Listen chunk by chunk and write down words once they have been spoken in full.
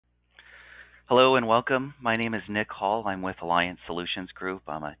Hello and welcome. My name is Nick Hall. I'm with Alliance Solutions Group.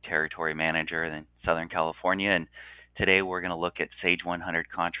 I'm a territory manager in Southern California, and today we're going to look at Sage 100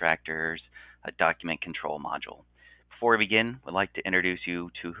 Contractor's document control module. Before we begin, we'd like to introduce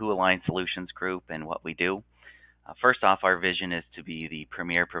you to who Alliance Solutions Group and what we do. First off, our vision is to be the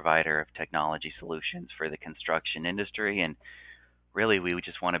premier provider of technology solutions for the construction industry, and really we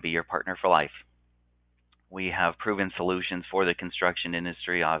just want to be your partner for life. We have proven solutions for the construction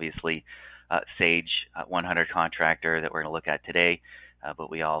industry, obviously Sage 100 Contractor that we're going to look at today, but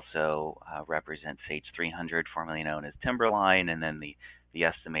we also represent Sage 300, formerly known as Timberline, and then the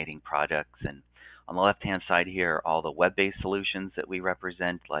estimating products. And on the left-hand side here are all the web-based solutions that we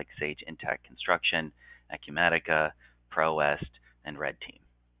represent, like Sage Intacct Construction, Acumatica, ProWest, and Red Team.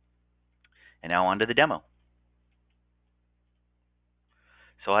 And now on to the demo.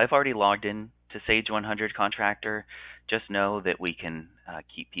 So I've already logged in to Sage 100 Contractor. Just know that we can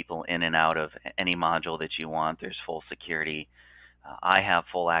keep people in and out of any module that you want. There's full security. I have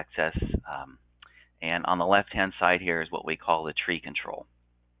full access. And on the left-hand side here is what we call the tree control.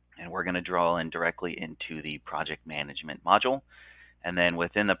 And we're going to draw in directly into the project management module. And then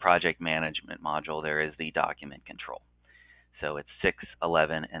within the project management module, there is the document control. So it's 6,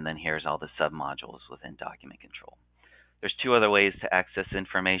 11, and then here's all the sub-modules within document control. There's two other ways to access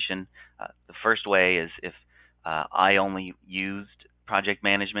information. The first way is if I only used project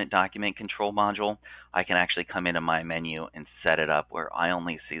management document control module, I can actually come into my menu and set it up where I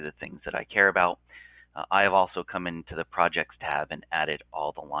only see the things that I care about. I have also come into the projects tab and added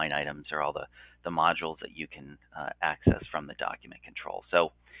all the line items or all the modules that you can access from the document control.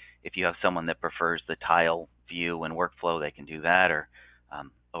 So if you have someone that prefers the tile view and workflow, they can do that, or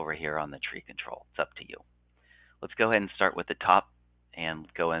over here on the tree control. It's up to you. Let's go ahead and start with the top and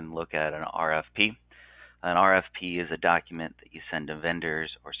go and look at an RFP. An RFP is a document that you send to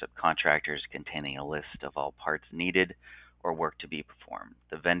vendors or subcontractors containing a list of all parts needed or work to be performed.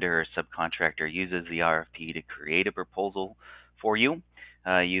 The vendor or subcontractor uses the RFP to create a proposal for you.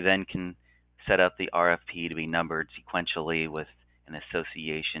 You then can set up the RFP to be numbered sequentially with an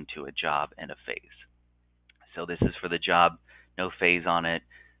association to a job and a phase. So this is for the job, no phase on it.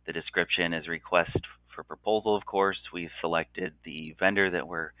 The description is request for proposal, of course. We've selected the vendor that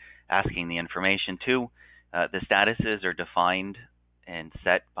we're asking the information to. The statuses are defined and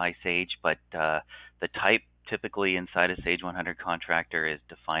set by Sage, but the type typically inside a Sage 100 Contractor is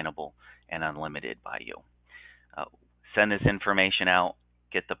definable and unlimited by you. Send this information out,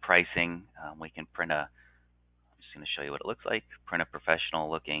 get the pricing. We can print I'm just going to show you what it looks like. Print a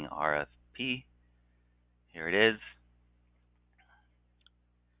professional looking RFP. Here it is.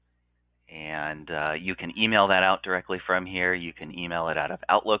 And you can email that out directly from here. You can email it out of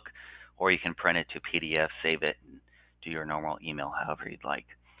Outlook, or you can print it to PDF, save it, and do your normal email however you'd like.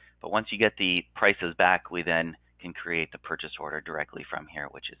 But once you get the prices back, we then can create the purchase order directly from here,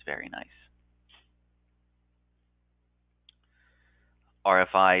 which is very nice.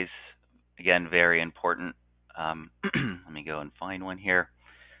 RFIs, again, very important. Let me go and find one here.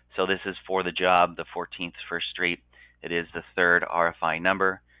 So this is for the job, the 14th First Street. It is the third RFI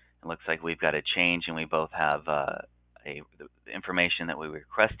number. It looks like we've got a change, and we both have the information that we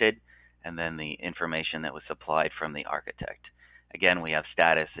requested and then the information that was supplied from the architect. Again, we have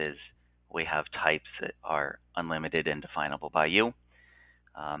statuses, we have types that are unlimited and definable by you.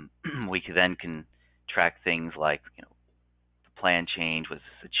 We then can track things like, the plan change, was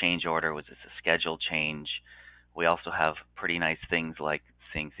this a change order, was this a schedule change? We also have pretty nice things like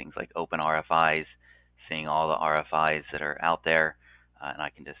seeing things like open RFIs, seeing all the RFIs that are out there. And I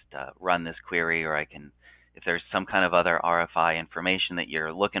can just run this query, or I can, if there's some kind of other RFI information that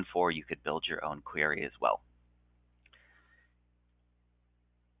you're looking for, you could build your own query as well.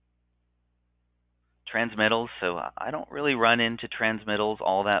 Transmittals, so I don't really run into transmittals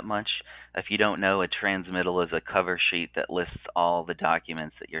all that much. If you don't know, a transmittal is a cover sheet that lists all the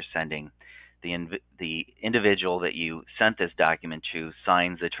documents that you're sending. The individual that you sent this document to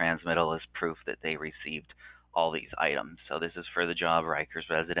signs the transmittal as proof that they received all these items. So this is for the job Rikers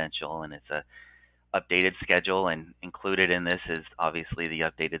Residential, and it's a updated schedule, and included in this is obviously the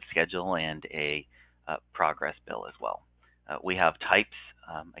updated schedule and a progress bill as well. We have types,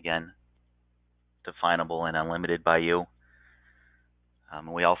 again, definable and unlimited by you.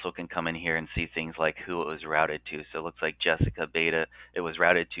 We also can come in here and see things like who it was routed to. So it looks like Jessica Beta. It was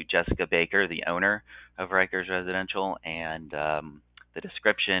routed to Jessica Baker, the owner of Rikers Residential, and the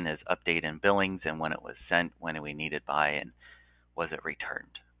description is update and billings and when it was sent, when we need it by, and was it returned.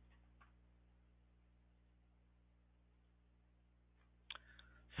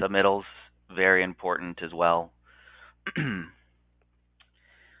 Submittals, very important as well.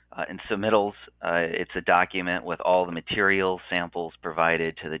 In submittals, it's a document with all the material samples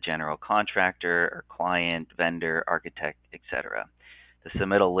provided to the general contractor or client, vendor, architect, etc. The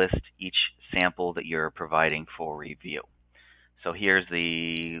submittal lists each sample that you're providing for review. So here's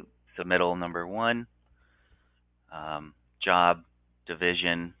the submittal number one, job,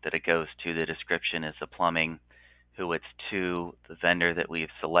 division that it goes to. The description is the plumbing, who it's to, the vendor that we've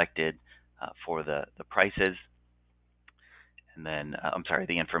selected for the prices, and then, I'm sorry,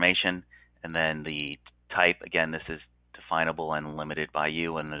 the information, and then the type. Again, this is definable and limited by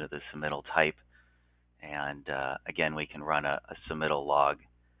you under the submittal type. And again, we can run a submittal log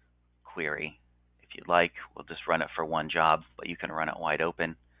query if you'd like. We'll just run it for one job, but you can run it wide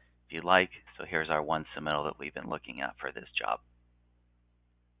open if you'd like. So here's our one submittal that we've been looking at for this job.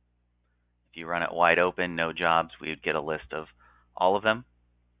 If you run it wide open, no jobs, we would get a list of all of them.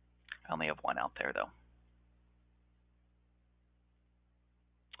 I only have one out there though.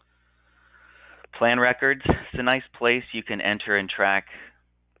 Plan records, it's a nice place you can enter and track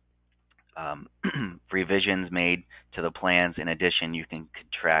revisions made to the plans. In addition, you can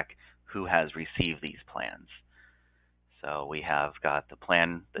track who has received these plans. So we have got the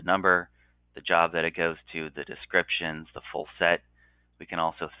plan, the number, the job that it goes to, the descriptions, the full set. We can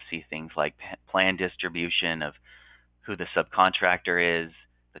also see things like plan distribution of who the subcontractor is,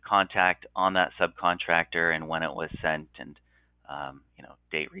 the contact on that subcontractor and when it was sent, and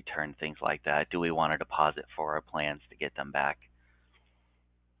date return, things like that. Do we want a deposit for our plans to get them back?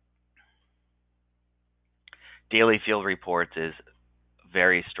 Daily field reports is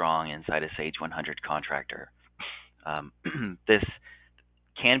very strong inside a Sage 100 Contractor. This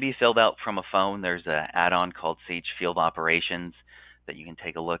can be filled out from a phone. There's an add-on called Sage Field Operations that you can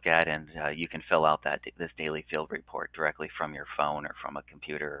take a look at, and you can fill out this daily field report directly from your phone or from a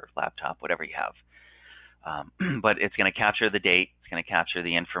computer or laptop, whatever you have. But it's going to capture the date, it's going to capture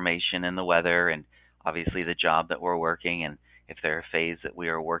the information and the weather, and obviously the job that we're working, and if they're a phase that we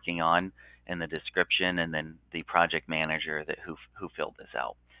are working on, and the description, and then the project manager who filled this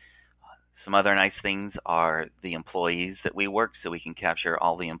out. Some other nice things are the employees that we work, so we can capture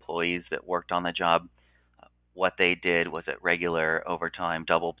all the employees that worked on the job, what they did, was it regular, overtime,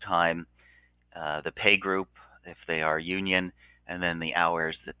 double time, the pay group, if they are union, and then the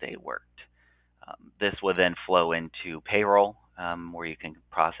hours that they worked. This will then flow into payroll, where you can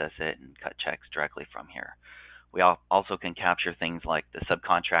process it and cut checks directly from here. We also can capture things like the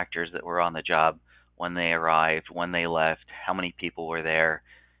subcontractors that were on the job, when they arrived, when they left, how many people were there,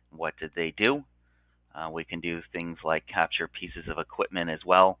 what did they do. We can do things like capture pieces of equipment as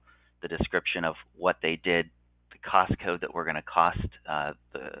well, the description of what they did, the cost code that we're going to cost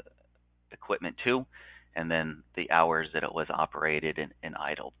the equipment to, and then the hours that it was operated and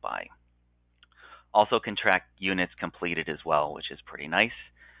idled by. Also can track units completed as well, which is pretty nice.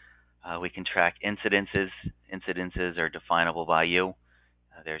 We can track incidences. Incidences are definable by you.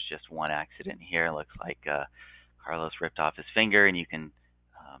 There's just one accident here. It looks like Carlos ripped off his finger, and you can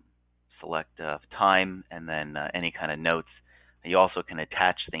select time and then any kind of notes. You also can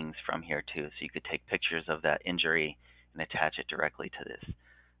attach things from here too, so you could take pictures of that injury and attach it directly to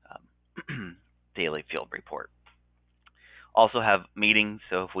this daily field report. Also have meetings,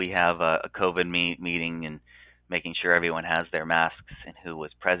 so if we have a COVID meeting, and making sure everyone has their masks and who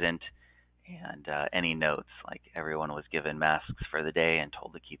was present, and any notes, like everyone was given masks for the day and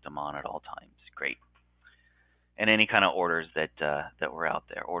told to keep them on at all times. Great. And any kind of orders that were out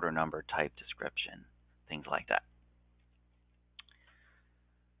there, order number, type, description, things like that.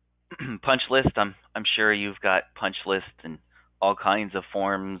 Punch list, I'm sure you've got punch lists in all kinds of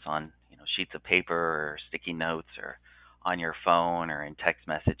forms on sheets of paper or sticky notes or on your phone or in text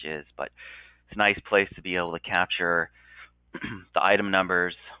messages, but it's a nice place to be able to capture the item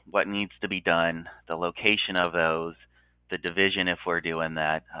numbers, what needs to be done, the location of those, the division if we're doing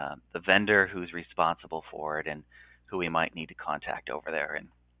that, the vendor who's responsible for it, and who we might need to contact over there, and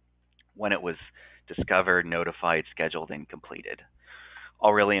when it was discovered, notified, scheduled, and completed.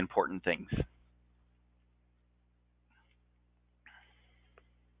 All really important things.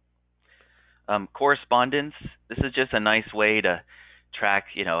 Correspondence, this is just a nice way to track,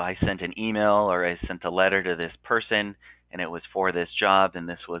 I sent an email or I sent a letter to this person and it was for this job and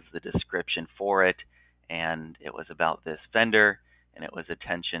this was the description for it and it was about this vendor and it was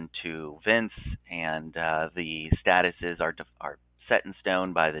attention to Vince and the statuses are set in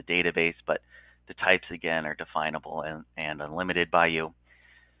stone by the database, but the types again are definable and unlimited by you.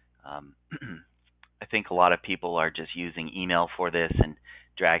 I think a lot of people are just using email for this and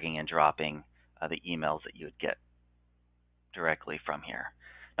dragging and dropping the emails that you would get directly from here.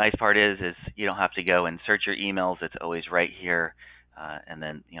 Nice part is you don't have to go and search your emails. It's always right here and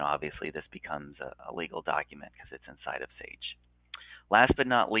then, obviously this becomes a legal document because it's inside of Sage. Last but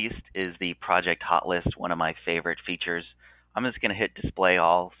not least is the project hot list, one of my favorite features. I'm just going to hit display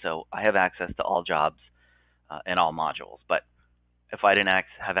all, so I have access to all jobs and all modules. But if I didn't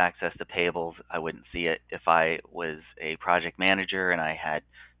have access to payables, I wouldn't see it. If I was a project manager and I had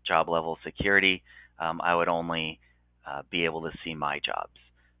job level security, I would only be able to see my jobs.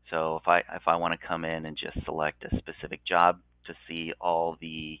 So if I want to come in and just select a specific job to see all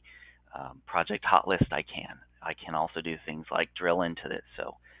the project hot list, I can. I can also do things like drill into this.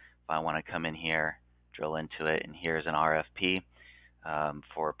 So if I want to come in here, drill into it, and here's an RFP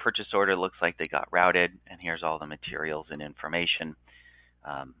for a purchase order. Looks like they got routed, and here's all the materials and information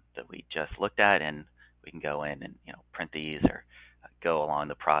that we just looked at, and we can go in and print these or go along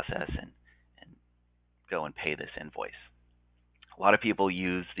the process and go and pay this invoice. A lot of people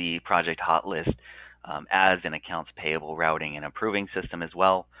use the project hot list as an accounts payable routing and approving system as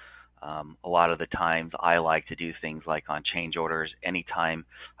well. A lot of the times I like to do things like on change orders. Anytime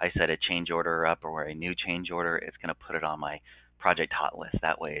I set a change order up or a new change order, it's going to put it on my project hot list.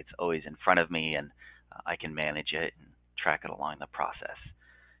 That way it's always in front of me and I can manage it and track it along the process.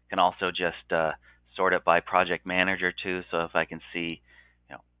 Can also just sort it by project manager too. So if I can see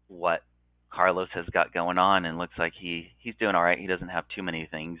what Carlos has got going on, and looks like he's doing all right. He doesn't have too many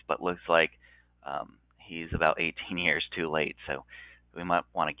things, but looks like he's about 18 years too late. So we might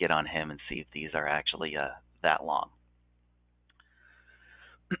want to get on him and see if these are actually that long.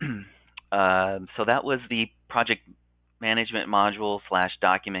 So that was the project management module /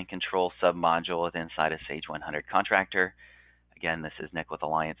 document control submodule within inside of Sage 100 Contractor. Again, this is Nick with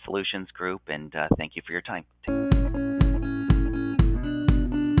Alliance Solutions Group, and thank you for your time.